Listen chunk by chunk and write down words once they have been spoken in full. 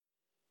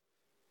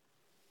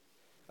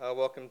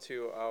Welcome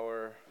to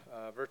our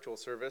virtual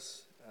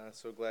service.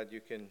 So glad you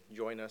can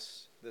join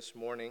us this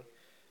morning.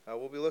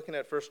 We'll be looking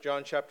at 1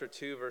 John chapter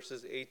 2,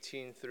 verses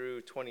 18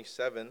 through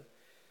 27.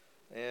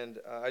 And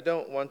I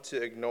don't want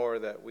to ignore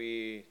that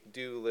we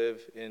do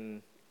live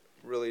in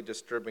really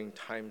disturbing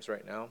times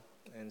right now.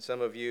 And some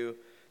of you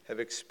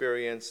have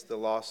experienced the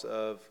loss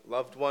of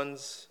loved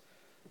ones,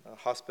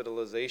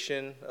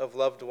 hospitalization of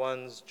loved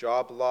ones,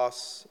 job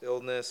loss,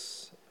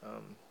 illness,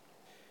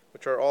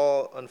 which are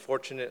all,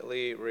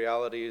 unfortunately,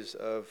 realities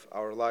of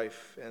our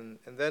life. And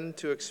then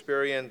to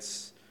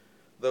experience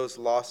those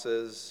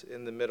losses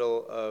in the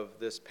middle of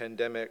this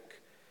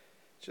pandemic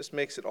just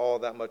makes it all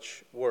that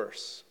much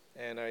worse.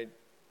 And I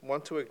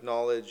want to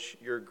acknowledge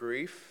your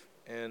grief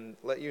and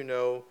let you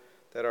know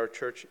that our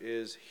church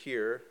is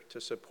here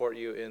to support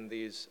you in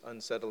these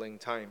unsettling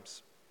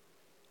times.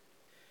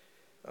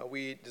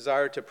 We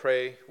desire to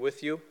pray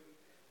with you.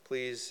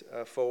 Please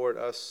forward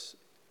us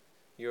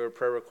your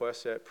prayer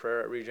requests at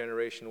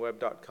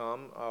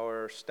prayer@regenerationweb.com.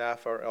 Our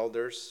staff, our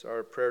elders,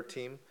 our prayer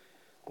team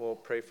will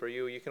pray for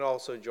you. You can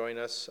also join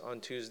us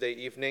on Tuesday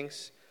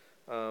evenings.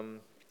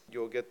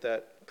 You'll get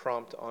that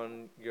prompt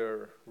on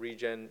your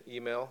Regen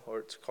email, or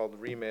it's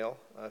called Remail.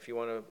 If you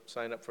want to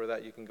sign up for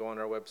that, you can go on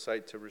our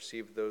website to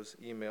receive those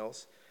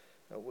emails.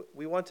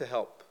 We want to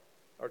help.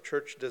 Our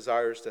church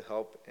desires to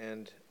help,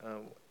 and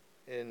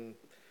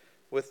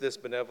with this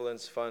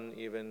benevolence fund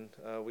even,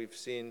 we've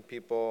seen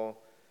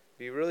people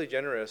be really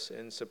generous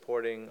in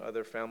supporting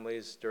other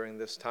families during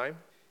this time.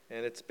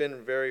 And it's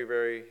been very,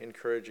 very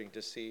encouraging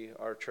to see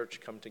our church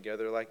come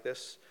together like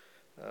this.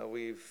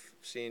 We've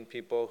seen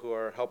people who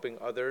are helping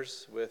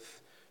others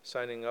with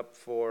signing up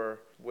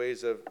for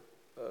ways of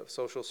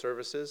social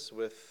services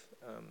with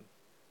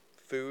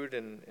food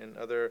and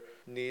other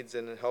needs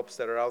and helps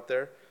that are out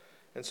there.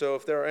 And so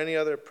if there are any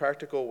other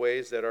practical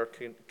ways that our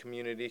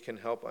community can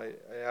help, I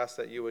ask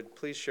that you would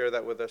please share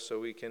that with us so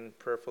we can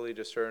prayerfully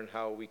discern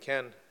how we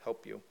can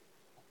help you.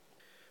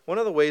 One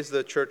of the ways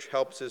the church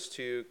helps is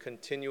to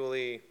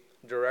continually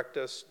direct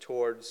us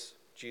towards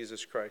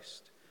Jesus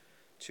Christ,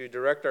 to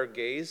direct our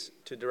gaze,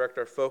 to direct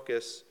our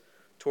focus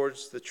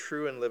towards the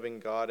true and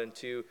living God, and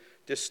to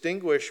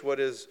distinguish what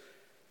is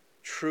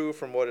true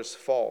from what is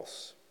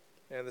false.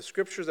 And the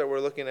scriptures that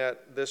we're looking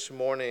at this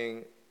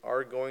morning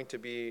are going to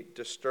be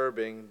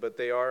disturbing, but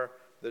they are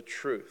the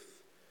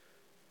truth.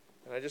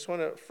 And I just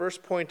want to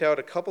first point out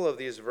a couple of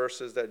these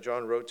verses that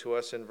John wrote to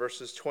us in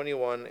verses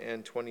 21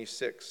 and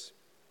 26.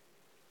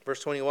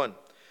 Verse 21,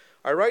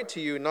 I write to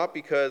you not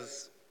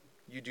because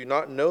you do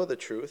not know the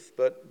truth,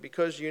 but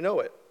because you know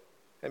it,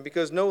 and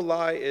because no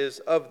lie is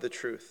of the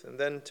truth. And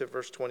then to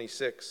verse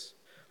 26,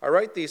 I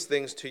write these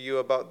things to you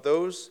about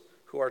those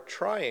who are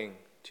trying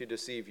to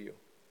deceive you.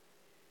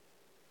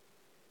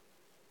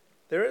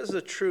 There is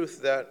a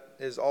truth that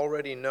is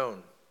already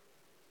known.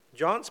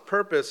 John's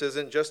purpose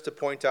isn't just to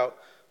point out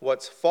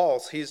what's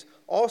false. He's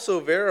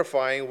also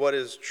verifying what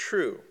is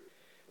true.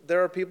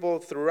 There are people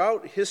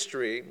throughout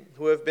history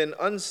who have been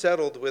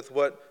unsettled with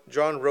what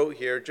John wrote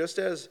here, just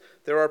as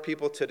there are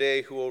people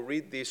today who will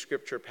read these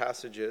scripture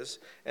passages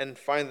and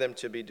find them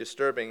to be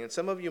disturbing. And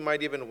some of you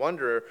might even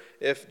wonder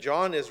if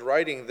John is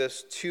writing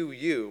this to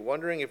you,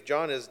 wondering if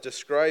John is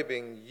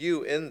describing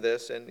you in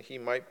this, and he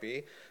might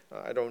be.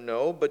 I don't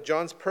know. But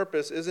John's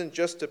purpose isn't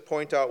just to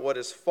point out what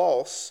is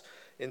false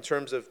in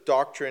terms of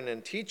doctrine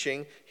and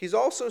teaching. He's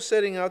also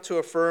setting out to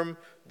affirm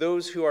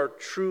those who are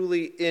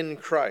truly in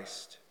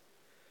Christ.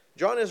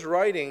 John is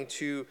writing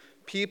to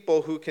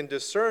people who can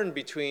discern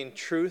between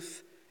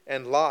truth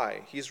and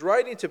lie. He's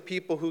writing to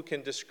people who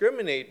can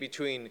discriminate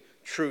between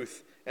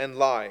truth and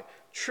lie.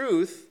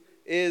 Truth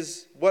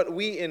is what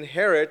we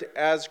inherit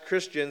as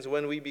Christians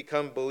when we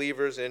become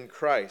believers in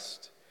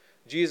Christ.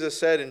 Jesus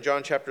said in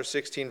John chapter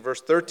 16,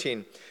 verse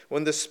 13,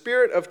 when the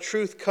Spirit of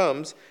truth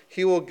comes,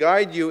 he will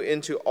guide you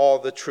into all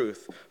the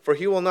truth. For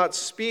he will not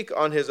speak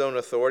on his own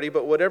authority,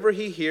 but whatever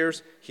he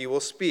hears, he will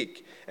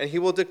speak. And he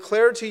will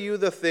declare to you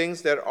the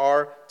things that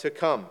are to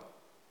come.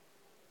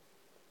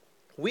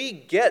 We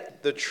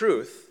get the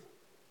truth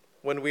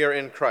when we are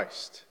in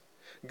Christ.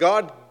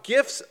 God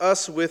gifts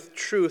us with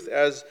truth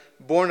as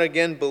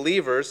born-again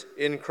believers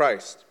in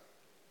Christ.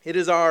 It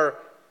is our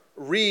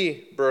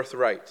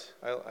rebirthright.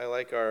 I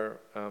like our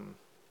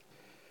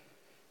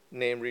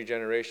name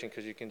Regeneration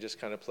because you can just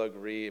kind of plug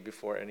re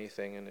before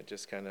anything and it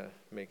just kind of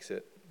makes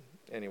it,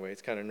 anyway,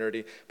 it's kind of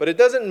nerdy. But it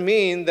doesn't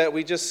mean that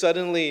we just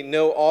suddenly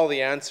know all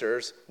the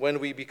answers when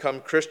we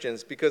become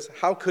Christians, because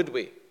how could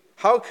we?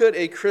 How could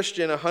a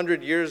Christian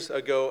 100 years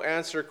ago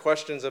answer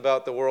questions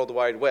about the World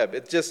Wide Web?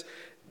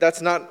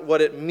 That's not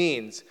what it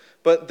means.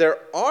 But there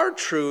are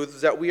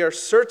truths that we are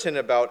certain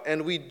about,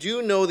 and we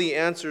do know the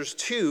answers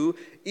to,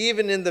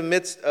 even in the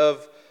midst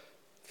of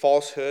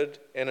falsehood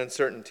and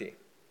uncertainty.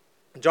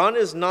 John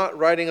is not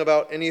writing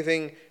about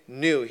anything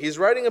new. He's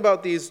writing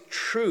about these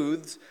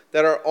truths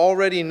that are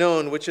already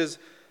known, which is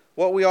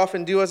what we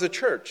often do as a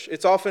church.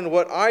 It's often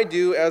what I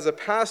do as a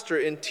pastor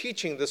in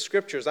teaching the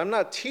scriptures. I'm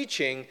not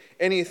teaching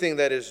anything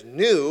that is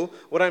new.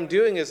 What I'm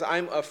doing is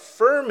I'm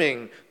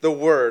affirming the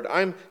word.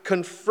 I'm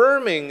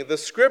confirming the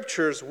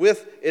scriptures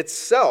with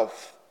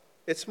itself.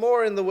 It's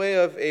more in the way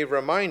of a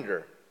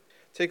reminder.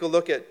 Take a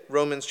look at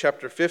Romans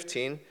chapter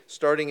 15.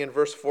 Starting in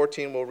verse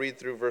 14, we'll read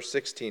through verse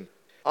 16.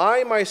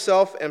 I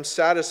myself am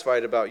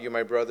satisfied about you,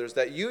 my brothers,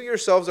 that you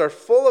yourselves are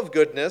full of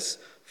goodness,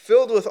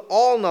 filled with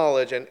all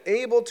knowledge, and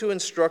able to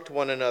instruct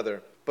one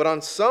another. But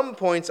on some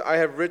points I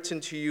have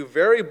written to you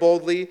very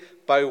boldly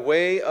by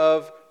way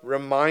of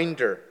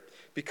reminder,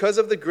 because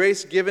of the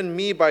grace given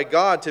me by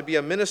God to be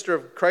a minister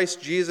of Christ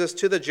Jesus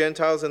to the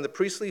Gentiles in the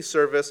priestly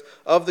service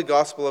of the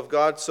gospel of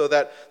God, so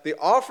that the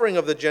offering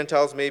of the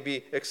Gentiles may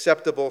be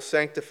acceptable,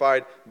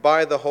 sanctified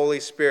by the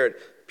Holy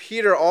Spirit.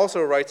 Peter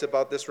also writes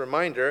about this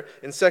reminder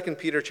in 2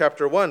 Peter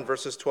chapter 1,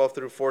 verses 12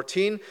 through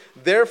 14.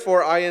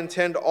 Therefore, I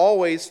intend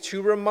always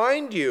to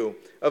remind you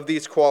of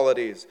these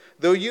qualities,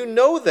 though you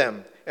know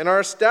them and are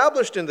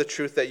established in the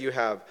truth that you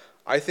have.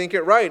 I think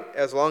it right,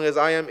 as long as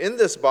I am in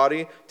this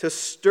body, to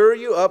stir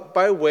you up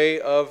by way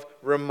of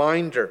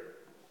reminder,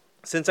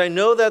 since I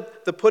know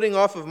that the putting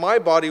off of my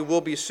body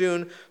will be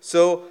soon,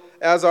 so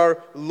as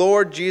our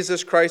Lord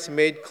Jesus Christ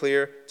made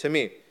clear to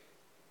me.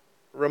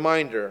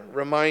 Reminder,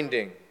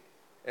 reminding.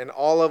 And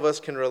all of us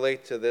can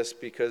relate to this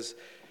because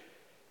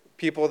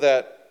people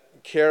that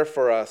care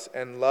for us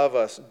and love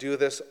us do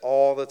this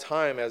all the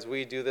time, as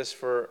we do this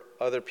for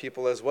other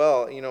people as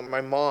well. You know,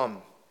 my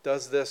mom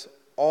does this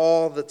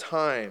all the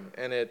time,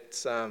 and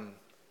it's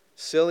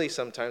silly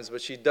sometimes,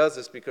 but she does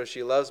this because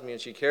she loves me and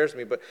she cares for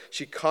me, but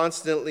she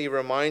constantly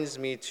reminds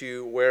me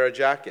to wear a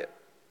jacket.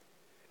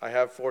 I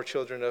have 4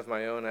 children of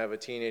my own. I have a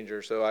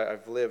teenager, so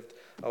I've lived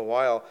a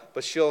while,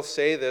 but she'll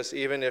say this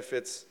even if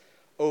it's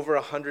over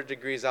 100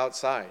 degrees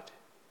outside.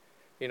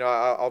 You know,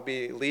 I'll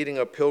be leading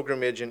a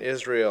pilgrimage in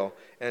Israel,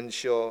 and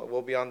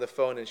we'll be on the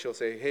phone, and she'll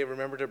say, hey,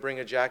 remember to bring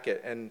a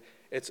jacket, and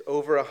it's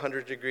over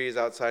 100 degrees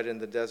outside in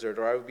the desert.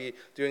 Or I would be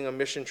doing a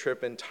mission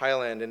trip in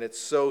Thailand, and it's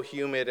so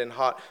humid and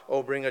hot.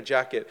 Oh, bring a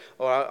jacket.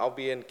 Or I'll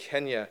be in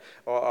Kenya,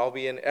 or I'll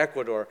be in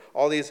Ecuador,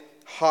 all these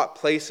hot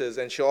places,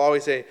 and she'll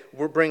always say,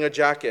 bring a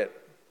jacket.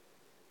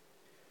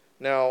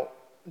 Now,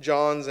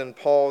 John's and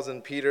Paul's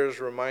and Peter's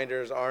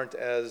reminders aren't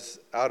as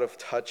out of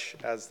touch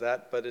as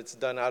that, but it's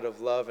done out of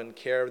love and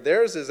care.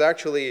 Theirs is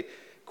actually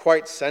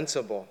quite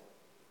sensible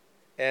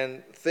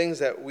and things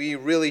that we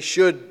really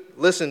should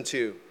listen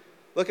to.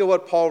 Look at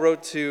what Paul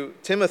wrote to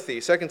Timothy,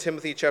 2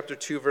 Timothy chapter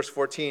 2, verse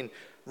 14.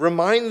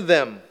 Remind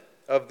them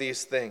of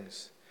these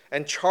things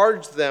and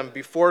charge them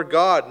before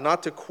God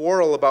not to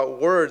quarrel about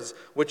words,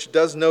 which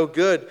does no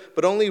good,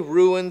 but only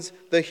ruins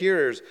the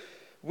hearers.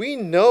 We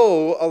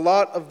know a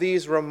lot of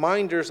these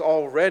reminders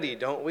already,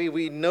 don't we?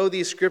 We know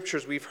these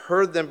scriptures. We've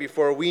heard them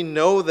before. We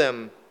know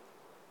them.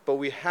 But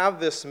we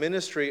have this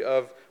ministry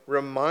of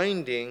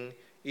reminding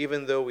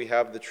even though we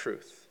have the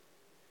truth,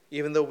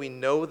 even though we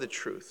know the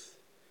truth.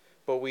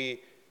 But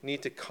we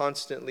need to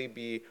constantly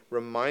be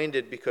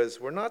reminded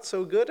because we're not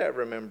so good at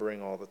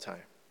remembering all the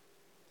time.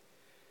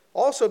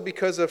 Also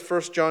because of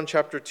 1 John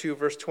chapter 2,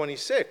 verse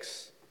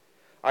 26.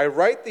 I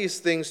write these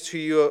things to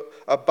you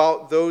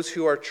about those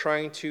who are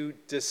trying to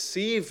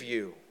deceive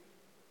you.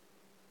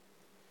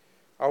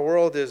 Our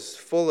world is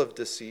full of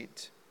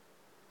deceit.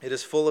 It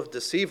is full of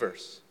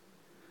deceivers.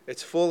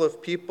 It's full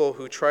of people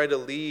who try to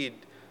lead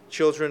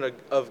children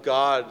of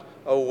God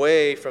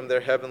away from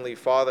their heavenly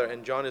Father,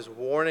 and John is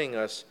warning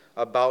us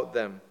about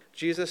them.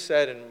 Jesus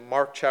said in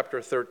Mark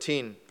chapter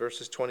 13,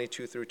 verses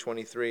 22 through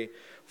 23,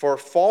 for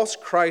false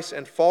Christs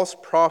and false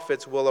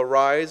prophets will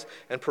arise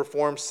and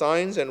perform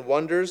signs and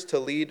wonders to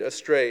lead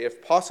astray,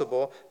 if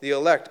possible, the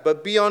elect.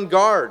 But be on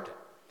guard.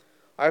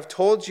 I've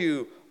told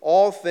you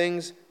all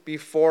things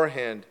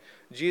beforehand.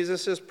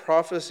 Jesus'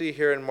 prophecy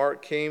here in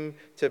Mark came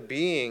to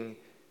being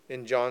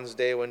in John's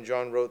day when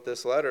John wrote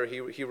this letter.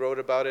 He wrote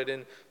about it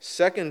in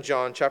 2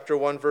 John chapter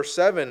 1, verse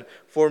 7.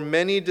 For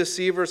many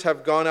deceivers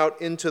have gone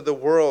out into the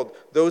world,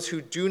 those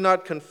who do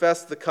not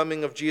confess the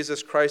coming of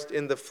Jesus Christ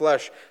in the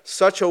flesh.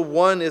 Such a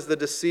one is the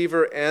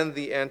deceiver and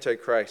the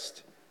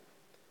Antichrist.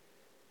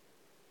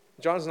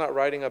 John's not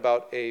writing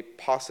about a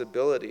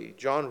possibility.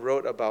 John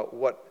wrote about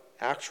what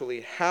actually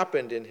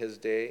happened in his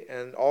day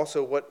and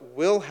also what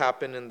will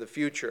happen in the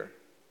future.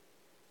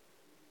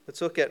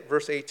 Let's look at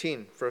verse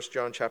 18, 1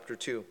 John chapter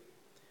 2.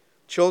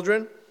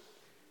 Children,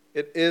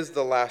 it is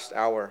the last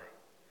hour.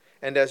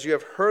 And as you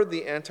have heard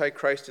the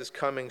Antichrist is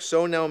coming,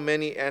 so now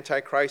many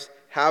Antichrists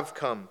have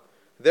come.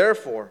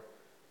 Therefore,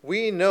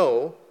 we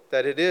know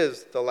that it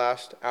is the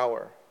last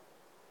hour.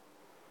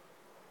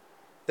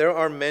 There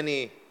are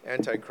many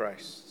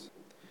Antichrists,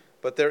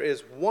 but there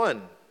is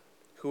one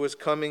who is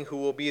coming who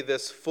will be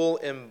this full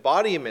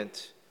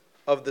embodiment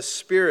of the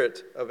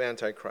spirit of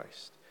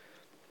Antichrist.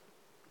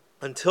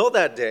 Until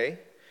that day,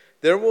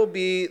 there will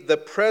be the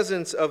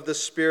presence of the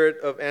spirit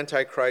of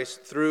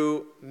Antichrist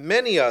through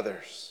many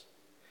others.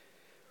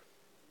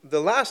 The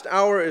last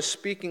hour is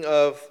speaking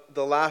of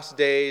the last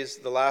days,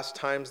 the last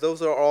times.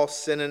 Those are all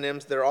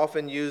synonyms. They're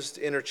often used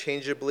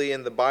interchangeably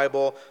in the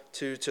Bible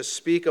to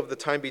speak of the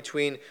time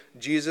between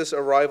Jesus'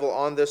 arrival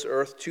on this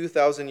earth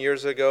 2,000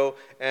 years ago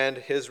and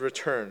his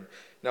return.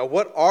 Now,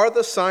 what are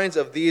the signs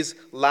of these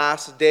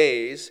last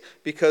days?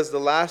 Because the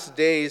last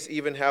days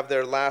even have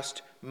their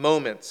last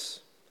moments.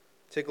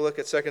 Take a look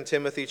at 2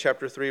 Timothy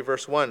chapter 3,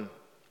 verse 1.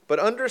 But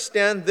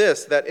understand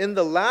this, that in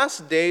the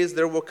last days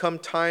there will come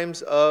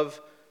times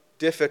of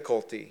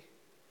difficulty.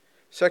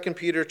 2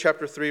 Peter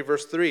chapter 3,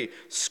 verse 3.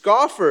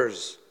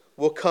 Scoffers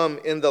will come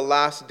in the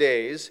last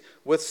days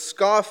with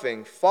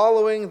scoffing,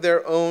 following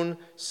their own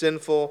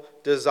sinful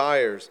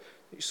desires.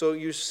 So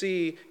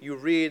you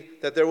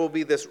read that there will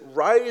be this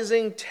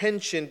rising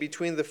tension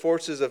between the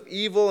forces of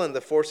evil and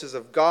the forces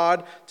of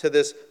God to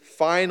this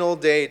final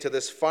day, to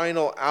this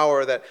final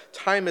hour, that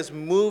time is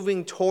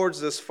moving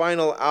towards this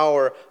final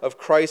hour of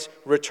Christ's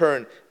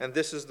return. And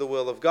this is the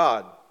will of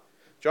God.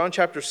 John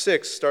chapter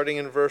 6, starting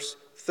in verse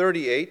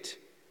 38.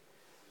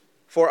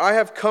 For I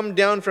have come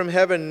down from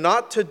heaven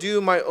not to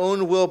do my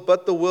own will,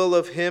 but the will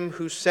of him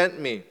who sent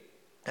me.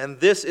 And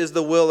this is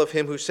the will of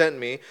him who sent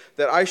me,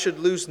 that I should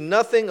lose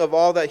nothing of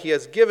all that he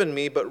has given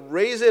me, but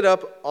raise it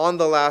up on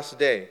the last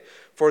day.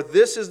 For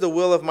this is the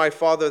will of my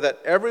Father, that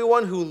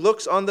everyone who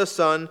looks on the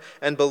Son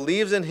and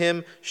believes in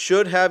him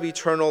should have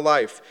eternal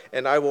life.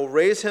 And I will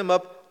raise him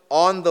up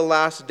on the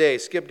last day.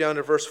 Skip down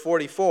to verse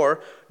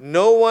 44.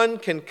 No one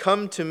can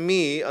come to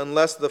me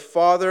unless the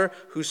Father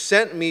who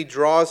sent me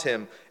draws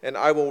him, and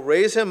I will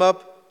raise him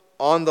up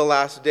on the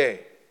last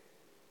day.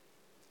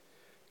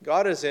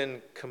 God is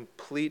in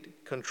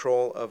complete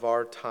control of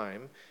our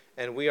time,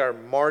 and we are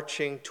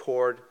marching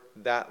toward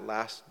that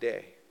last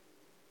day.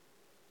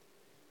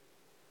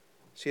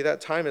 See, that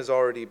time has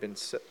already been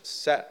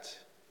set.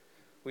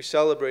 We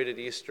celebrated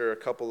Easter a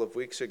couple of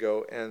weeks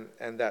ago,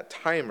 and that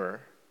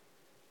timer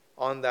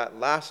on that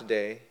last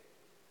day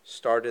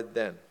started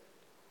then.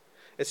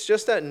 It's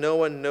just that no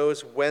one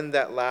knows when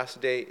that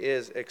last day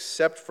is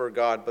except for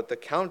God, but the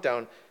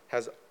countdown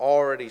has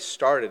already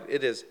started.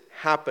 It is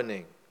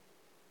happening.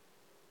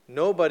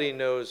 Nobody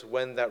knows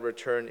when that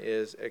return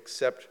is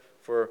except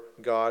for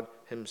God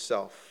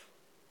himself.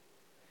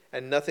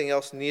 And nothing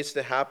else needs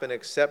to happen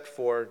except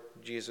for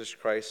Jesus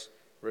Christ's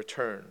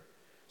return.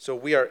 So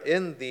we are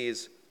in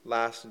these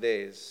last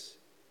days.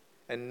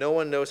 And no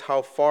one knows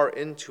how far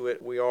into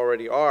it we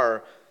already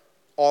are.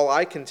 All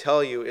I can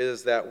tell you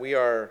is that we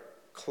are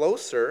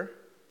closer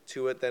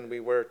to it than we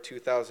were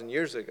 2,000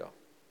 years ago.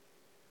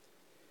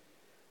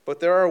 But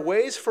there are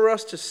ways for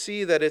us to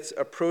see that it's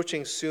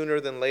approaching sooner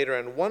than later.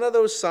 And one of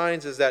those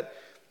signs is that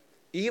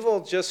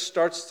evil just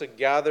starts to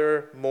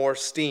gather more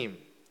steam.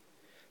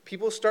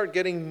 People start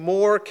getting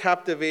more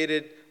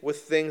captivated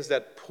with things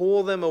that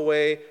pull them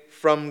away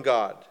from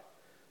God.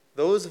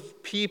 Those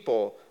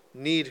people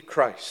need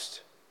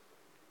Christ.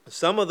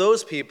 Some of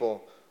those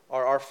people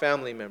are our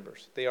family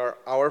members. They are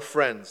our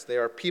friends. They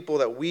are people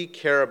that we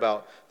care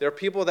about. They're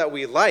people that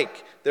we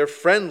like. They're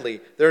friendly.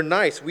 They're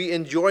nice. We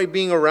enjoy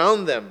being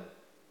around them.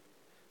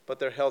 But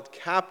they're held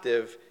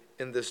captive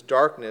in this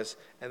darkness,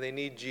 and they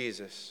need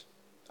Jesus,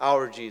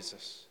 our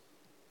Jesus,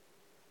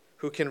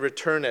 who can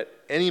return at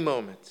any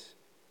moment.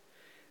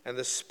 And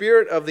the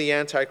spirit of the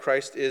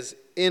Antichrist is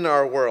in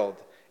our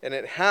world, and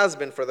it has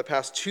been for the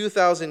past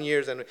 2,000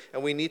 years, and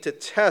we need to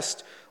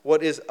test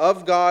what is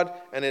of God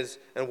and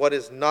what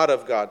is not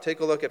of God. Take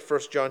a look at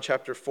 1 John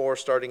chapter 4,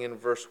 starting in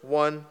verse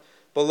 1.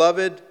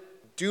 Beloved,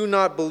 do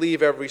not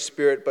believe every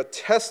spirit, but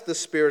test the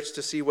spirits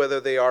to see whether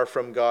they are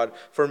from God.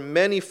 For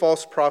many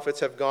false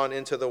prophets have gone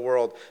into the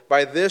world.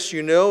 By this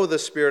you know the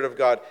Spirit of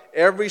God.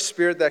 Every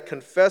spirit that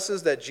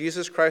confesses that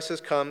Jesus Christ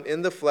has come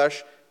in the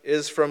flesh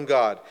is from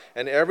God.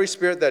 And every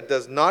spirit that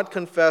does not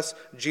confess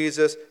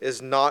Jesus is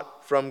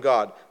not from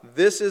God.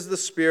 This is the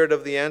spirit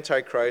of the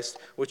Antichrist,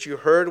 which you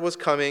heard was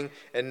coming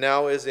and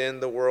now is in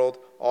the world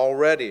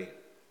already.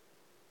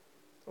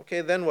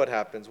 Okay, then what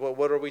happens?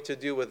 What are we to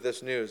do with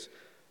this news?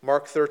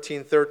 Mark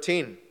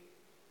 13:13.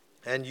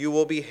 And you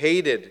will be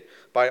hated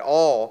by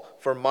all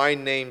for my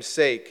name's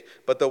sake,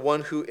 but the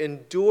one who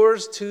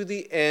endures to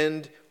the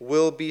end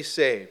will be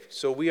saved.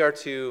 So we are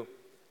to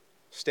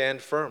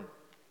stand firm.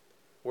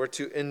 We're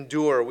to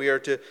endure. We are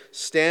to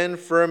stand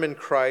firm in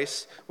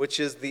Christ, which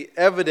is the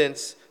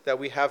evidence that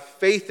we have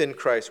faith in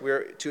Christ. We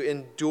are to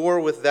endure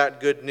with that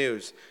good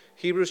news.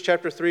 Hebrews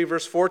chapter 3,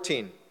 verse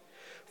 14.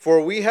 For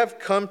we have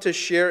come to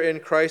share in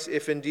Christ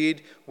if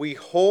indeed we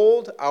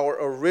hold our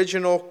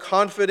original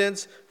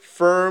confidence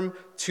firm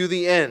to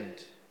the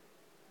end.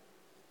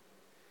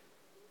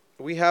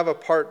 We have a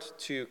part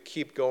to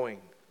keep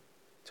going,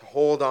 to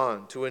hold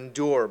on, to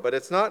endure, but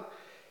it's not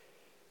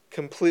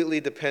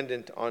completely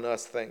dependent on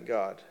us, thank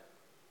God.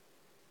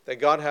 That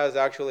God has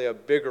actually a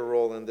bigger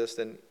role in this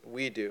than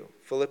we do.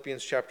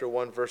 Philippians chapter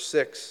 1, verse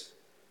 6.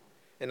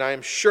 And I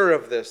am sure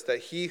of this, that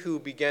he who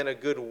began a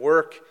good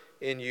work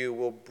in you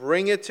will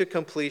bring it to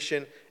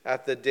completion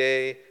at the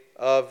day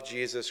of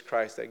Jesus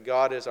Christ. That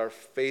God is our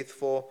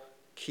faithful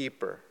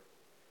keeper.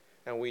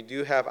 And we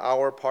do have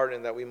our part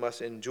in that. We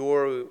must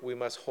endure, we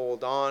must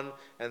hold on,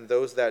 and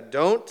those that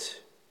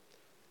don't,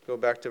 go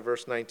back to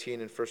verse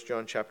 19 in 1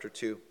 John chapter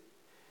 2.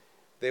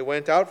 They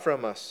went out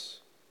from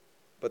us,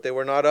 but they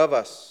were not of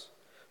us.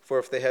 For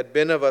if they had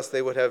been of us,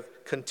 they would have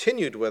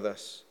continued with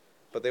us.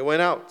 But they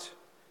went out,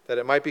 that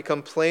it might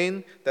become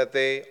plain that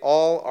they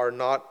all are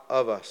not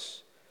of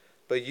us.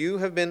 But you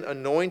have been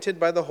anointed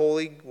by the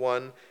Holy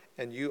One,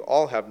 and you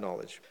all have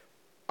knowledge.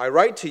 I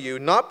write to you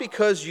not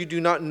because you do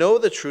not know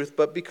the truth,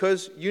 but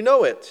because you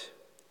know it,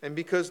 and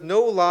because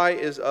no lie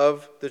is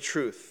of the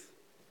truth.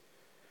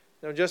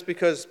 Now, just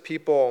because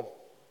people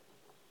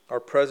are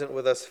present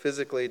with us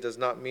physically does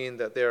not mean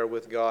that they are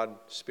with God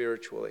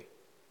spiritually.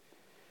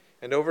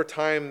 And over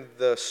time,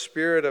 the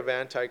spirit of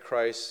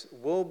Antichrist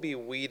will be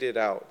weeded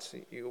out.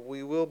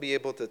 We will be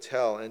able to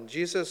tell. And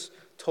Jesus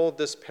told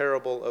this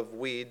parable of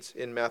weeds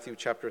in Matthew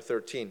chapter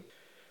 13.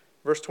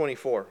 Verse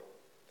 24.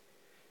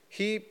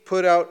 He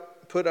put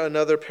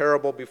another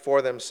parable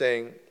before them,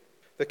 saying,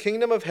 the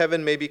kingdom of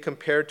heaven may be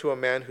compared to a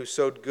man who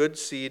sowed good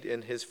seed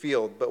in his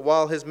field. But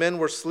while his men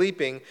were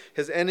sleeping,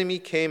 his enemy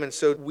came and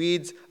sowed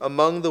weeds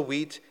among the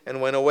wheat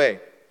and went away.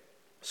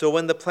 So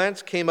when the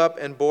plants came up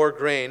and bore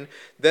grain,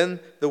 then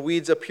the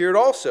weeds appeared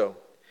also.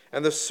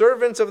 And the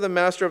servants of the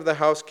master of the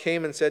house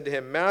came and said to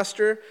him,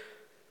 Master,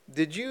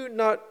 did you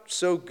not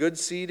sow good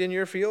seed in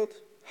your field?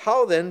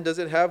 How then does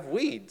it have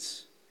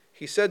weeds?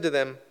 He said to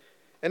them,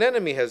 An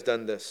enemy has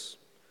done this.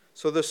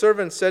 So the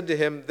servants said to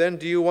him, Then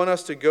do you want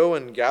us to go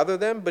and gather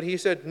them? But he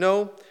said,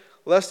 No,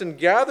 lest in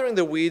gathering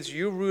the weeds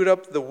you root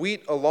up the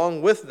wheat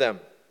along with them.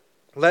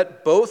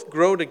 Let both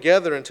grow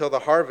together until the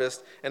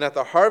harvest, and at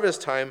the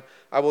harvest time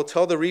I will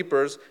tell the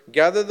reapers,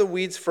 Gather the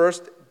weeds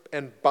first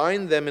and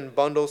bind them in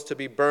bundles to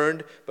be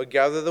burned, but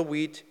gather the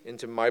wheat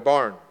into my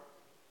barn.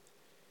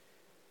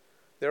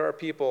 There are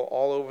people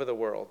all over the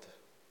world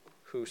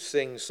who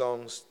sing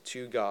songs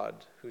to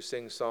God, who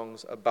sing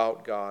songs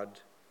about God.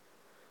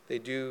 They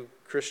do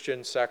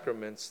Christian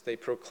sacraments, they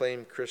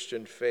proclaim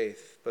Christian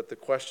faith, but the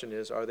question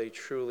is, are they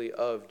truly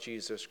of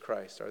Jesus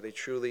Christ? Are they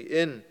truly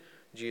in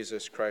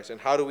Jesus Christ?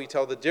 And how do we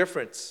tell the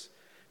difference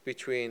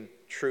between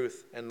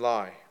truth and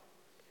lie?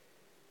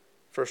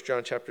 1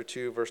 John chapter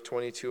 2, verse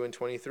 22 and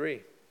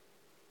 23.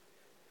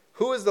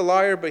 Who is the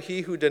liar but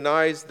he who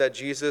denies that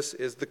Jesus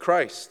is the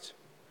Christ?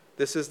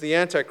 This is the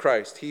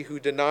Antichrist, he who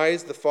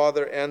denies the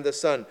Father and the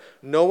Son.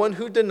 No one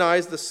who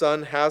denies the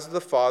Son has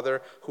the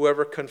Father.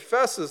 Whoever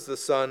confesses the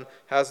Son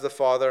has the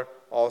Father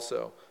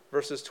also.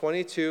 Verses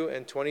 22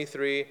 and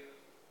 23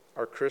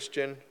 are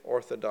Christian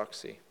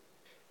orthodoxy.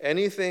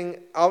 Anything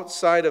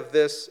outside of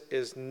this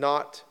is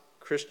not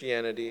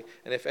Christianity.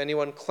 And if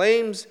anyone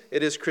claims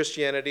it is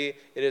Christianity,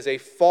 it is a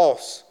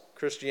false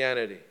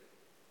Christianity.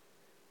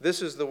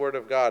 This is the word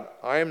of God.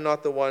 I am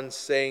not the one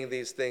saying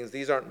these things.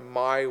 These aren't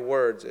my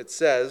words. It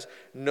says,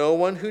 no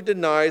one who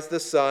denies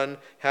the Son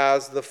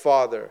has the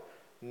Father.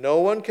 No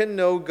one can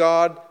know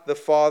God the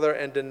Father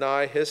and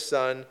deny his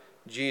Son,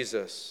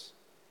 Jesus.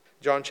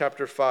 John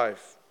chapter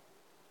 5.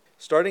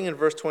 Starting in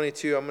verse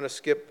 22, I'm going to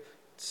skip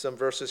some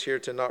verses here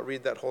to not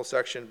read that whole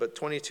section, but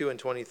 22 and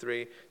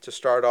 23 to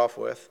start off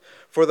with.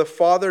 For the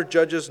Father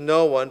judges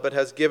no one, but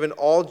has given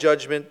all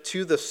judgment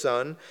to the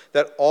Son,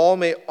 that all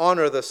may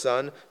honor the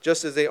Son,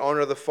 just as they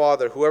honor the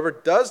Father. Whoever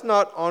does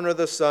not honor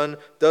the Son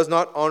does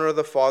not honor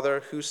the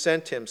Father who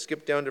sent him.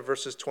 Skip down to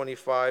verses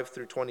 25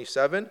 through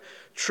 27.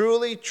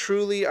 Truly,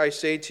 truly, I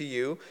say to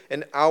you,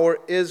 an hour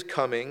is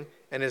coming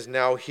and is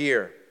now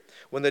here,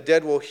 when the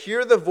dead will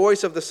hear the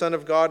voice of the Son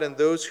of God, and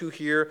those who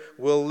hear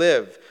will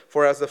live.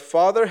 For as the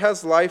Father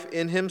has life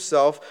in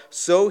himself,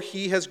 so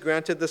he has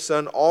granted the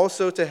Son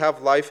also to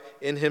have life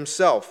in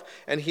himself.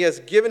 And he has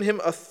given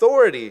him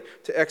authority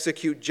to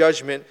execute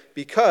judgment,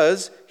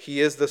 because he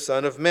is the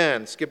Son of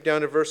Man. Skip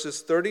down to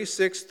verses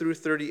 36 through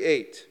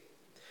 38.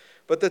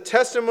 But the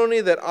testimony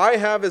that I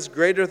have is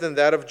greater than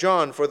that of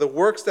John, for the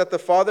works that the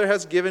Father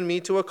has given me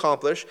to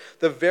accomplish,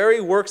 the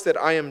very works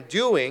that I am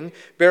doing,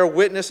 bear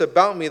witness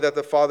about me that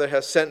the Father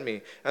has sent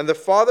me. And the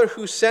Father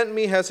who sent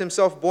me has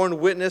himself borne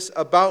witness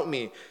about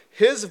me.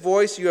 His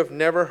voice you have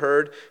never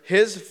heard,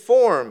 his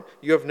form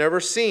you have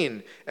never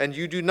seen, and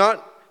you do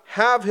not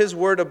have his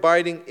word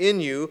abiding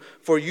in you,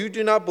 for you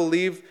do not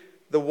believe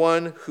the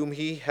one whom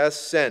he has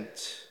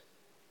sent.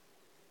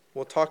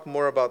 We'll talk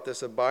more about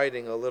this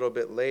abiding a little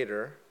bit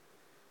later.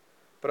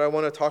 But I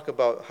want to talk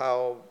about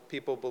how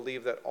people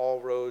believe that all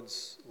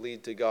roads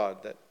lead to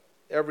God, that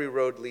every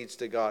road leads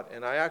to God.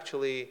 And I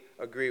actually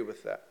agree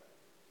with that.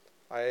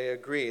 I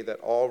agree that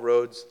all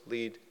roads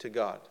lead to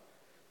God.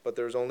 But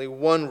there's only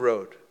one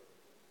road,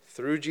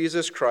 through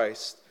Jesus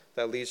Christ,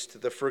 that leads to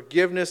the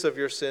forgiveness of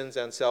your sins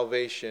and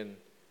salvation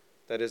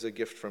that is a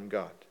gift from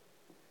God.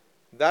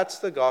 That's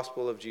the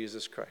gospel of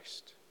Jesus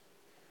Christ.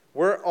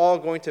 We're all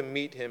going to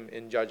meet him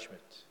in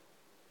judgment.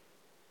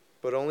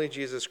 But only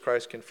Jesus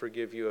Christ can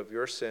forgive you of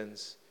your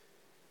sins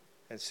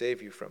and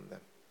save you from them.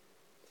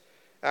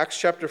 Acts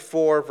chapter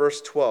 4,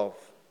 verse 12.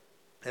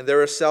 And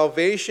there is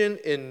salvation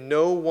in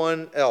no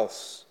one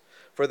else,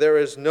 for there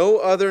is no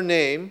other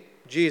name,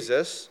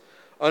 Jesus,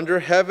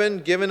 under heaven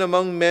given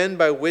among men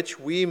by which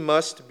we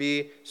must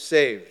be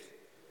saved.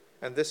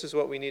 And this is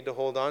what we need to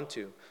hold on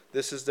to.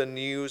 This is the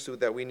news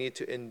that we need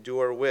to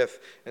endure with.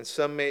 And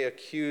some may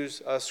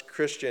accuse us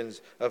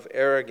Christians of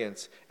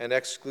arrogance and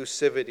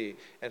exclusivity.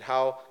 And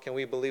how can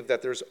we believe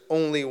that there's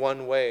only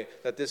one way,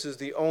 that this is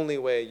the only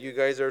way? You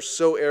guys are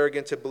so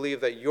arrogant to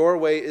believe that your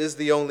way is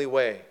the only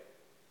way.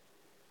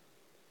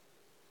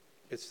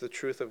 It's the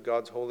truth of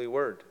God's holy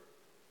word.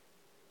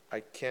 I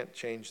can't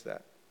change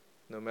that.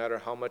 No matter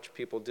how much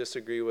people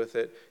disagree with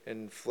it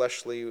in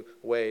fleshly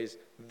ways,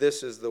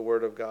 this is the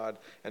word of God.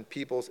 And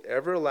people's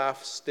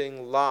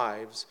everlasting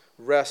lives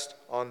rest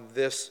on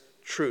this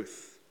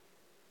truth.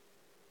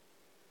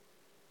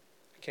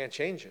 I can't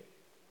change it.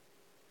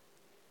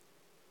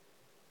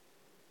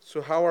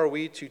 So how are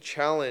we to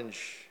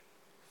challenge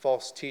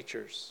false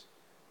teachers,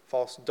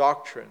 false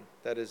doctrine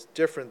that is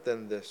different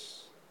than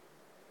this?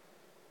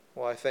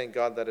 Well, I thank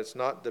God that it's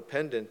not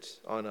dependent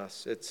on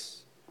us.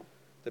 It's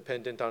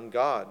dependent on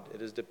God.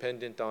 It is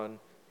dependent on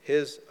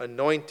His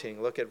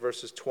anointing. Look at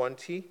verses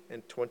 20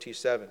 and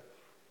 27.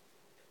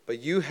 But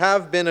you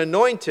have been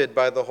anointed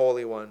by the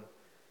Holy One,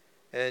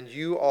 and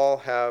you all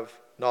have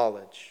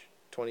knowledge.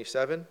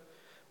 27.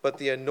 But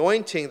the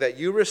anointing that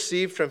you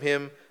received from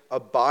Him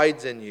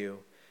abides in you,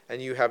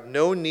 and you have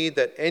no need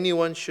that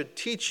anyone should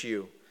teach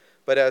you.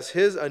 But as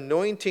His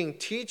anointing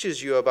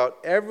teaches you about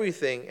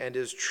everything and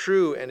is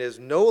true and is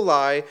no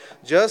lie,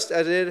 just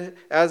as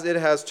it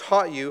has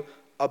taught you,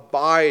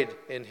 abide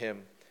in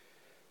Him.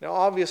 Now,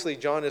 obviously,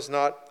 John is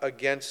not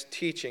against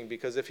teaching,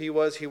 because if he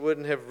was, he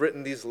wouldn't have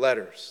written these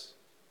letters.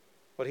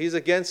 What he's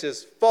against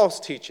is false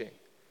teaching,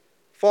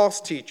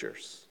 false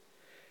teachers.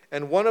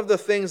 And one of the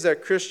things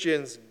that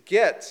Christians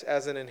get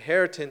as an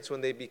inheritance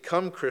when they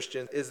become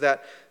Christians is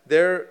that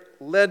they're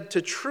led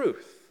to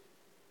truth.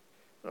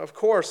 Of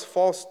course,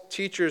 false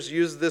teachers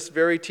use this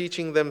very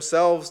teaching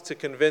themselves to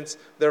convince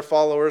their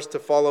followers to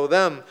follow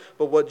them.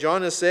 But what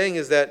John is saying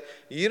is that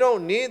you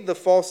don't need the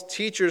false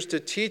teachers to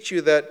teach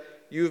you that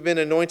you've been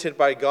anointed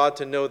by God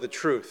to know the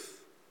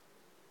truth.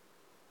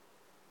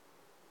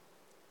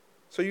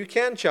 So you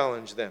can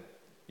challenge them.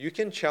 You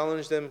can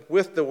challenge them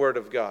with the Word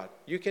of God.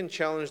 You can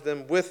challenge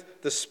them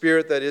with the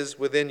Spirit that is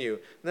within you.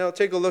 Now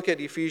take a look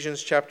at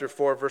Ephesians chapter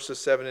 4, verses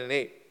 7 and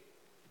 8.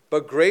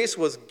 But grace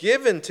was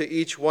given to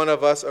each one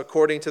of us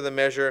according to the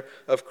measure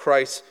of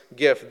Christ's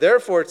gift.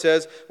 Therefore, it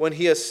says, when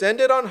He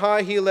ascended on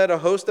high, He led a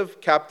host of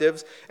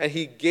captives, and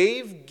He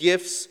gave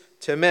gifts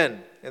to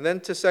men. And then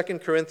to 2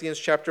 Corinthians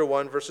chapter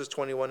 1, verses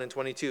 21 and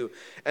 22.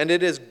 And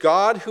it is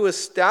God who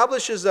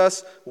establishes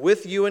us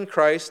with you in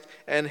Christ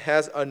and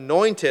has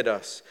anointed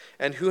us,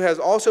 and who has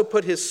also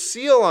put His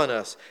seal on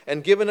us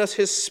and given us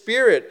His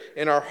Spirit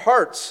in our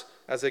hearts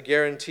as a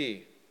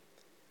guarantee.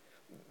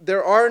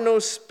 There are no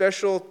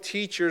special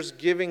teachers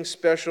giving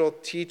special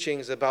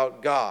teachings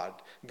about God.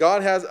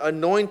 God has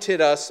anointed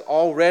us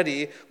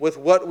already with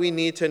what we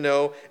need to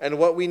know, and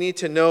what we need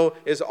to know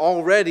is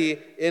already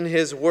in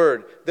His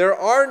Word. There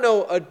are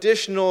no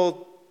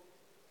additional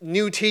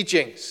new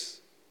teachings.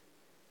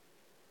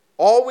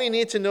 All we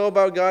need to know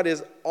about God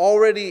is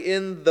already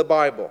in the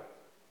Bible.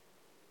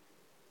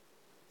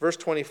 Verse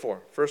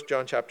 24, 1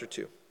 John chapter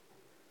 2.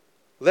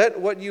 Let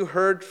what you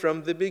heard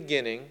from the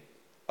beginning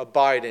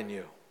abide in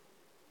you.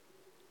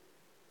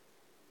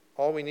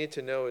 All we need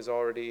to know is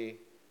already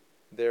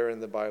there in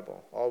the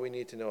Bible. All we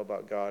need to know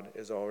about God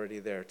is already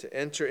there. To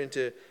enter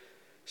into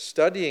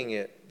studying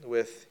it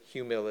with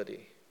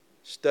humility,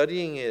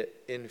 studying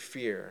it in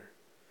fear,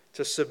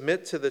 to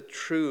submit to the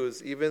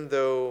truths even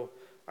though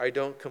I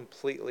don't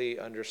completely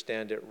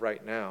understand it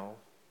right now,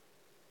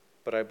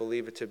 but I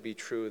believe it to be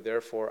true,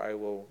 therefore I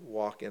will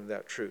walk in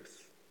that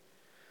truth.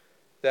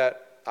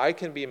 That I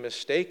can be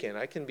mistaken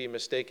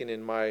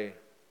in my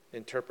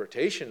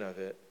interpretation of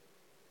it,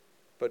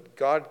 but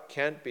God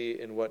can't be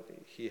in what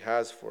He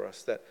has for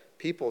us. That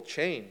people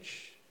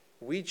change.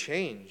 We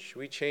change.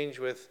 We change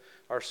with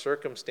our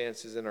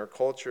circumstances and our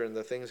culture and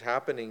the things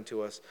happening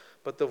to us.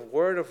 But the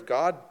Word of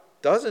God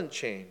doesn't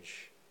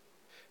change.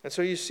 And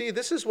so you see,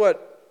 this is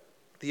what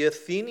the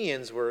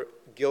Athenians were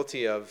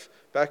guilty of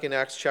back in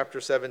Acts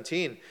chapter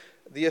 17.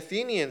 The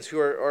Athenians, who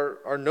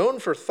are known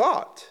for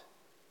thought,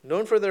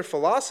 known for their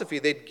philosophy,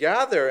 they'd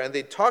gather and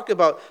they'd talk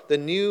about the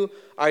new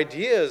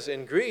ideas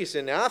in Greece,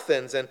 in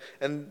Athens,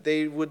 and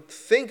they would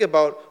think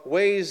about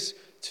ways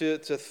to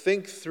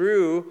think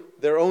through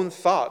their own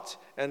thought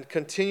and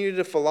continue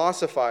to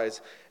philosophize.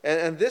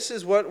 And this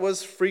is what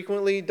was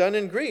frequently done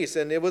in Greece,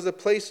 and it was a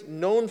place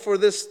known for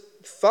this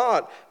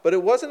thought, but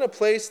it wasn't a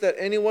place that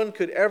anyone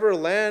could ever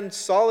land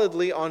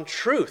solidly on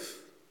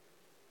truth,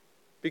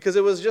 because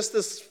it was just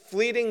this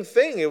fleeting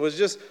thing. It was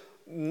just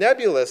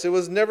nebulous. It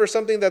was never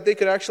something that they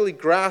could actually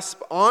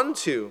grasp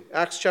onto.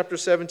 Acts chapter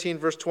 17,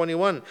 verse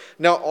 21.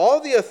 Now all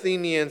the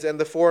Athenians and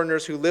the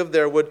foreigners who lived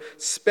there would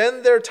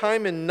spend their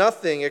time in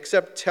nothing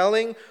except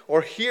telling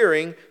or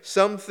hearing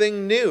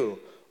something new.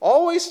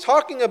 Always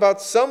talking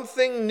about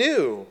something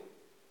new.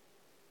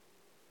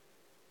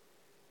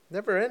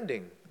 Never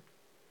ending.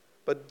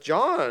 But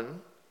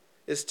John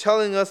is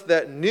telling us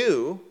that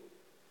new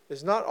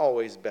is not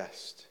always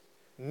best.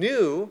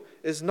 New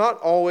is not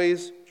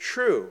always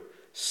true.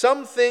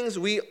 Some things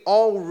we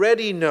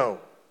already know.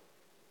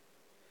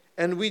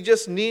 And we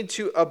just need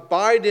to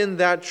abide in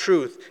that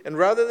truth. And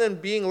rather than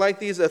being like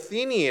these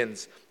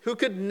Athenians, who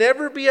could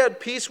never be at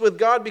peace with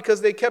God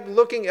because they kept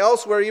looking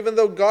elsewhere, even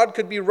though God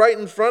could be right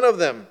in front of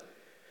them.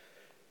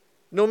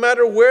 No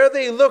matter where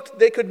they looked,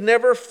 they could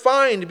never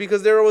find,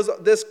 because there was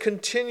this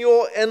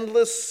continual,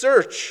 endless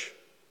search.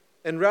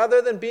 And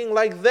rather than being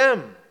like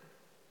them,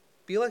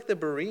 be like the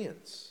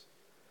Bereans,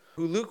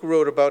 who Luke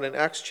wrote about in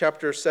Acts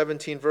chapter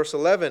 17, verse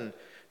 11.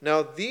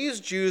 Now these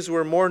Jews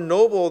were more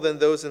noble than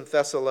those in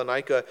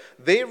Thessalonica.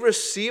 They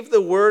received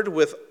the word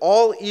with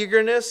all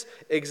eagerness,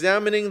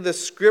 examining the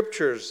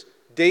scriptures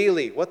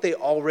daily, what they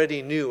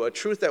already knew, a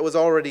truth that was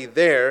already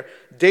there,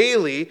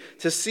 daily,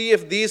 to see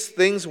if these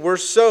things were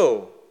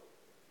so.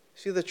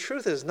 See, the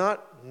truth is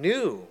not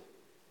new.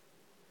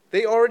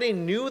 They already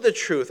knew the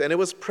truth, and it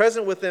was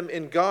present with them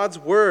in God's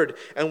word.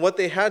 And what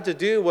they had to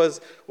do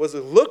was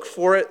look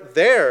for it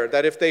there,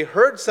 that if they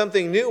heard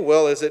something new,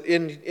 well, is it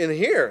in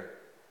here?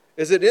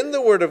 Is it in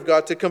the word of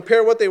God? To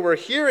compare what they were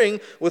hearing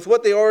with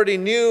what they already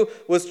knew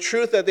was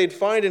truth that they'd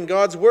find in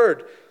God's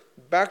word.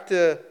 Back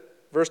to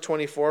verse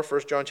 24,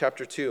 1 John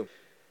chapter 2.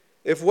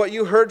 If what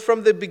you heard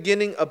from the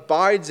beginning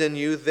abides in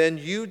you, then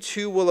you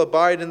too will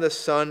abide in the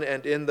Son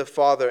and in the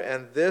Father.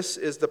 And this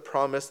is the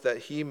promise that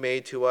he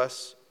made to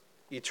us,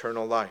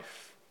 eternal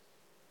life.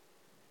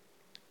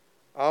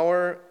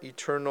 Our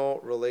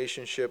eternal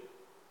relationship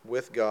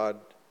with God,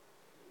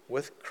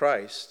 with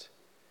Christ,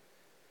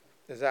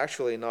 is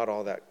actually not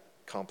all that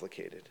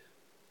complicated.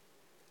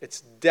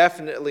 It's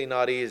definitely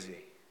not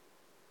easy,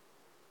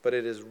 but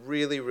it is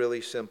really,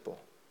 really simple.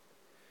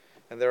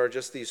 And there are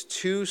just these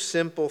two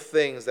simple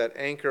things that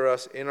anchor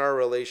us in our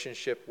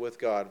relationship with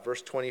God.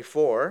 Verse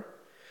 24,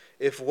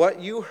 if what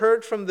you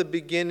heard from the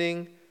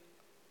beginning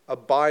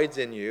abides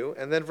in you.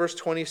 And then verse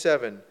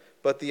 27,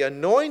 but the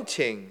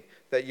anointing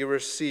that you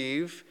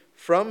receive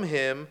from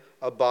him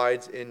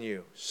abides in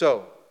you.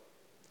 So,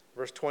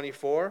 verse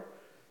 24,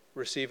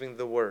 receiving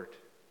the word.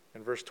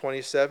 And verse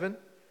 27,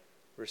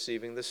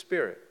 receiving the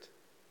Spirit.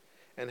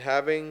 And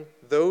having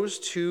those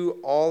two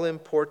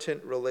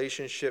all-important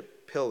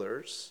relationship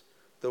pillars,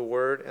 the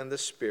Word and the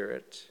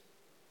Spirit,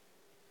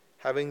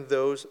 having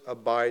those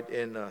abide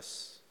in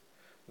us.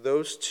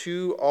 Those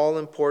two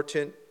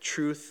all-important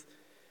truth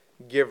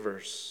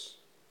givers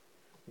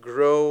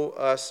grow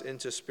us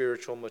into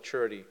spiritual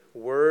maturity.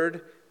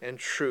 Word and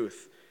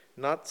truth,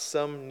 not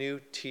some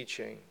new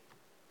teaching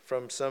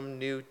from some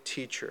new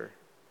teacher,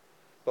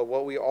 but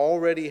what we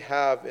already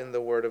have in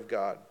the Word of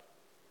God.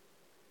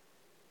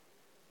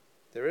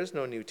 There is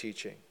no new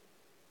teaching.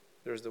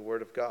 There's the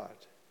Word of God.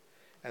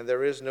 And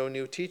there is no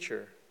new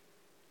teacher.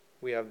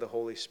 We have the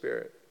Holy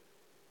Spirit.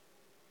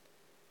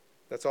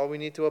 That's all we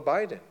need to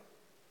abide in.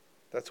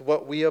 That's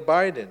what we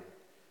abide in.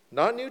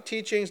 Not new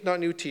teachings,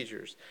 not new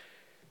teachers.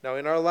 Now,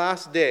 in our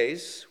last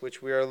days,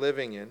 which we are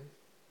living in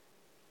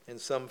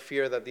some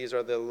fear that these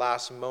are the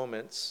last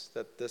moments,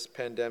 that this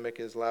pandemic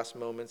is last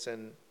moments,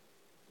 and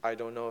I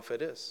don't know if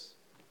it is.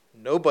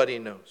 Nobody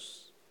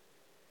knows.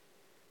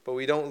 But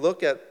we don't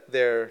look at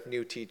their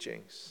new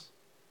teachings.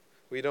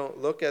 We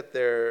don't look at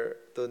the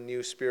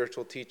new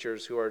spiritual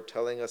teachers who are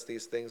telling us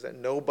these things that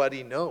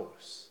nobody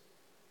knows.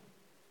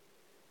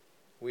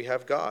 We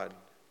have God,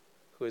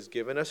 who has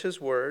given us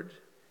his word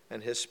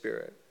and his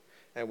Spirit.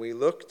 And we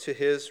look to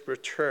his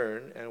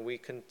return, and we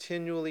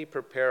continually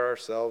prepare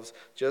ourselves,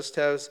 just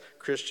as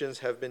Christians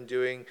have been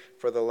doing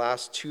for the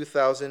last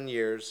 2,000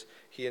 years.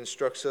 He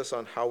instructs us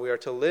on how we are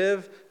to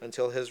live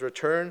until his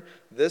return.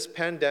 This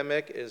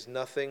pandemic is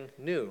nothing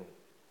new.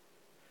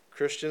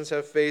 Christians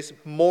have faced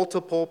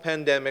multiple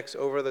pandemics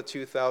over the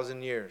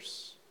 2,000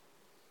 years.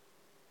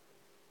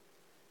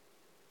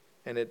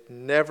 And it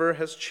never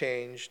has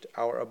changed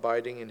our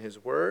abiding in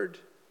his word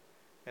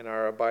and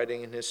our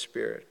abiding in his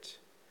Spirit.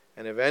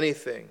 And if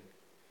anything,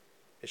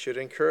 it should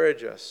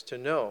encourage us to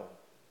know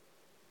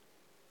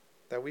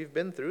that we've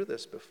been through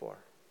this before.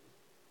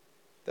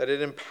 That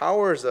it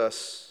empowers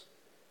us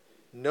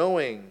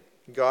knowing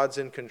God's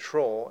in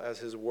control, as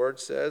his word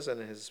says,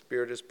 and his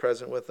Spirit is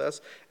present with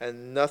us,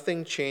 and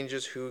nothing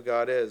changes who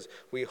God is.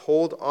 We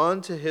hold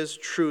on to his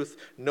truth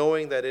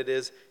knowing that it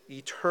is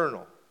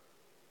eternal.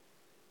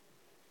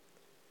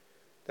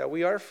 That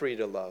we are free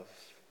to love.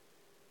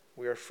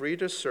 We are free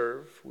to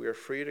serve. We are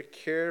free to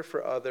care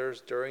for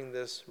others during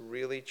this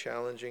really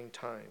challenging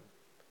time.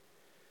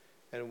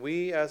 And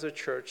we as a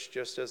church,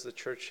 just as the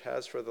church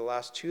has for the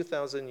last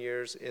 2,000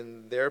 years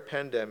in their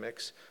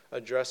pandemics,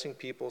 addressing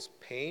people's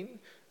pain,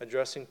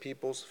 addressing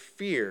people's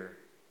fear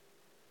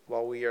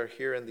while we are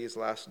here in these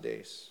last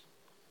days.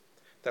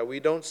 That we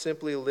don't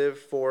simply live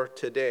for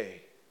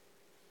today,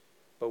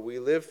 but we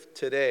live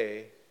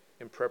today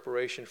in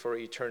preparation for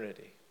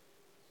eternity.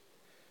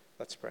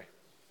 Let's pray.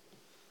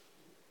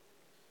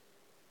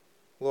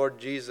 Lord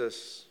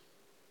Jesus,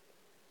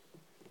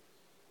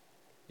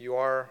 you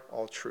are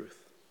all truth.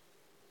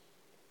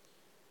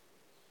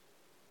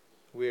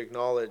 We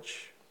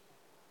acknowledge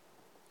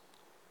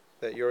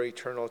that your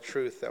eternal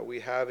truth that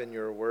we have in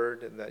your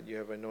word and that you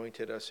have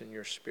anointed us in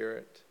your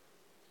Spirit.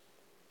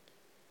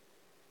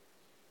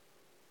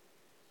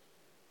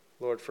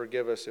 Lord,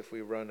 forgive us if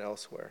we run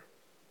elsewhere,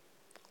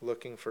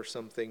 looking for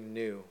something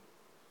new,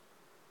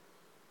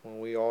 when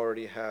we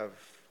already have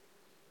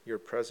your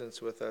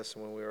presence with us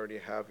and when we already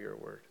have your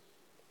word.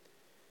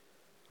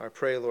 I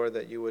pray, Lord,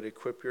 that you would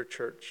equip your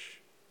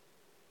church,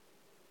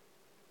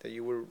 that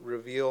you would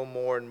reveal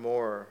more and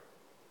more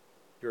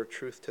your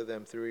truth to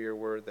them through your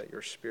word, that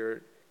your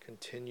Spirit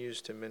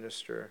continues to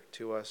minister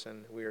to us,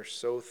 and we are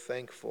so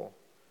thankful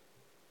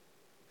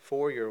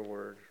for your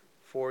word,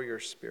 for your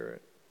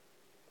Spirit.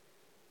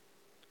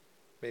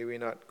 May we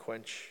not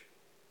quench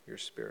your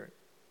Spirit.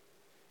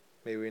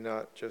 May we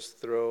not just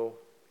throw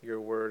your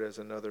word as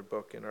another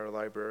book in our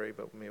library,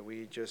 but may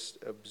we just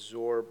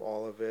absorb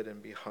all of it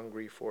and be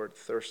hungry for it,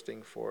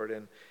 thirsting for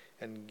it,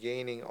 and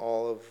gaining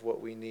all of what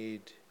we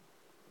need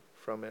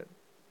from it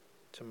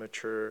to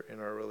mature in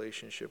our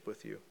relationship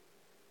with you.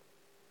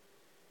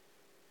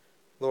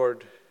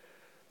 Lord,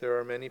 there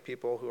are many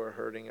people who are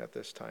hurting at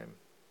this time.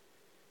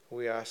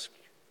 We ask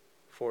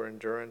for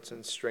endurance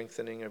and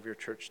strengthening of your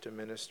church to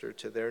minister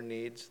to their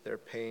needs, their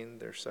pain,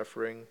 their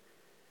suffering,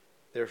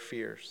 their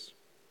fears.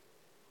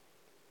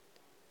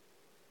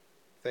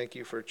 Thank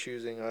you for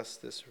choosing us,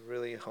 this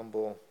really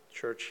humble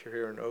church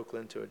here in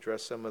Oakland, to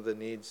address some of the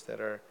needs that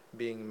are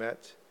being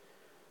met.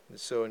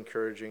 It's so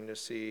encouraging to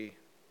see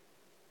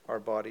our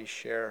bodies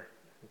share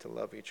and to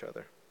love each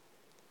other.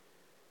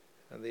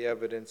 And the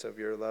evidence of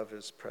your love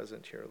is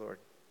present here, Lord.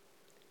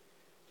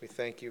 We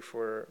thank you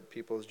for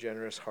people's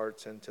generous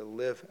hearts and to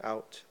live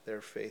out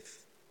their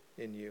faith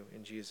in you.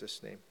 In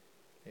Jesus' name,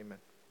 amen.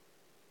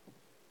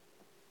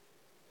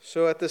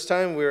 So at this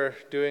time, we're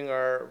doing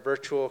our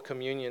virtual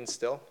communion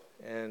still,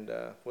 and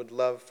would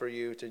love for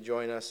you to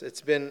join us.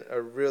 It's been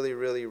a really,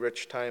 really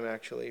rich time,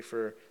 actually,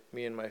 for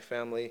me and my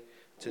family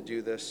to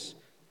do this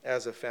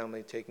as a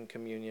family, taking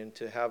communion,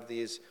 to have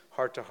these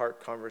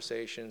heart-to-heart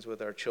conversations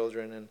with our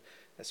children, and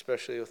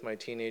especially with my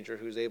teenager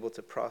who's able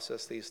to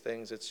process these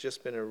things. It's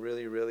just been a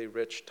really, really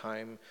rich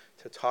time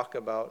to talk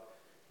about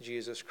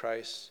Jesus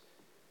Christ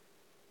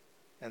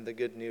and the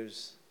good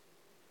news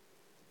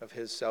of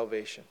his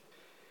salvation.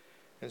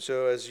 And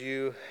so as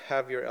you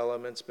have your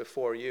elements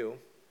before you,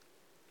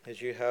 as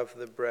you have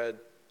the bread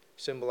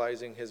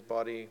symbolizing his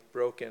body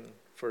broken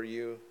for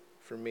you,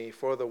 for me,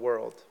 for the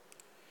world,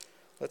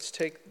 let's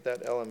take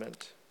that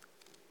element.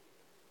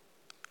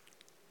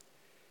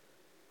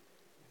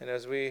 And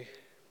as we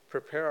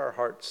prepare our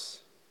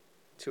hearts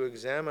to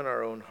examine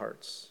our own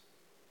hearts,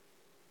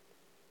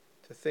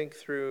 to think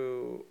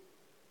through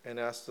and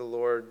ask the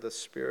Lord, the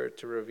Spirit,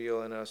 to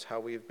reveal in us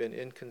how we've been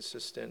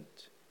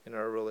inconsistent in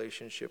our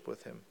relationship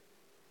with him.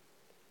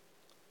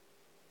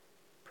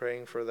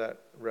 Praying for that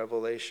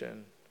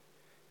revelation.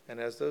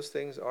 And as those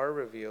things are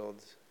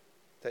revealed,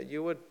 that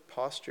you would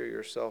posture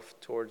yourself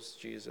towards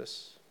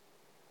Jesus.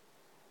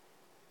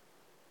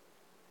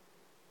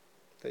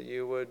 That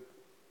you would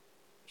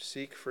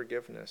seek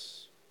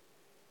forgiveness.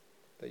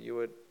 That you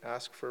would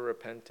ask for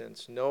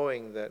repentance,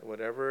 knowing that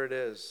whatever it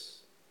is,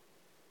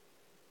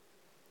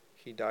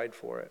 he died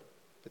for it,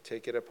 to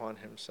take it upon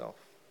himself.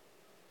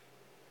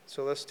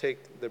 So let's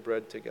take the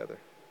bread together.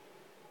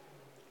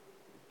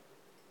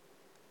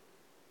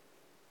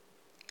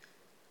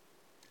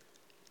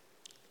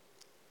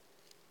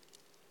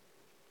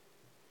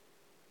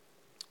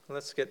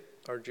 Let's get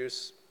our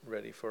juice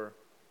ready for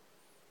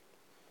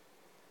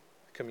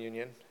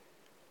communion,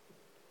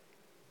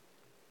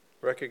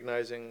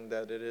 recognizing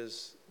that it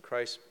is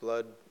Christ's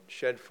blood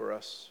shed for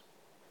us,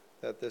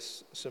 that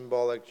this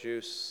symbolic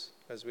juice,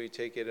 as we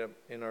take it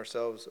in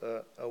ourselves,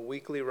 a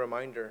weekly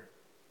reminder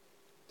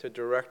to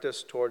direct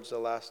us towards the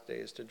last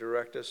days, to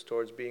direct us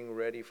towards being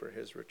ready for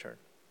his return.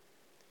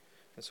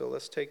 And so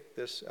let's take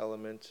this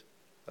element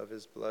of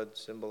his blood,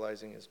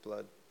 symbolizing his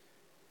blood,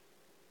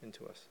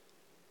 into us.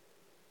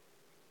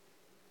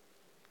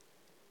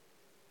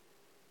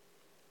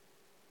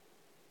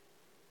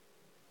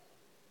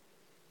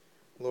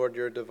 Lord,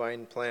 your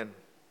divine plan,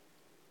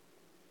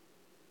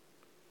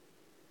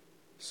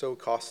 so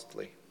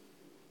costly.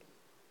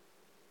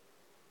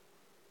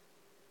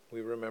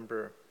 We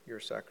remember your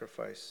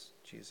sacrifice,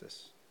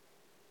 Jesus,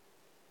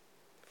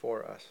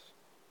 for us.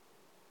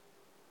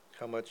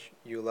 How much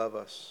you love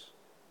us,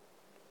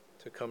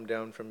 to come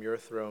down from your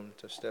throne,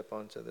 to step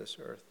onto this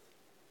earth,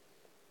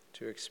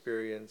 to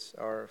experience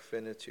our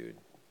finitude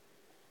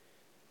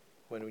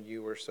when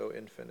you were so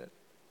infinite.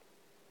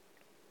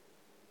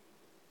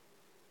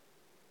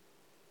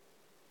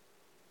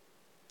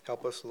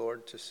 Help us,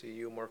 Lord, to see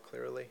you more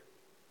clearly.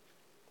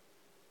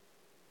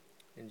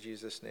 In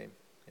Jesus' name,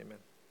 amen.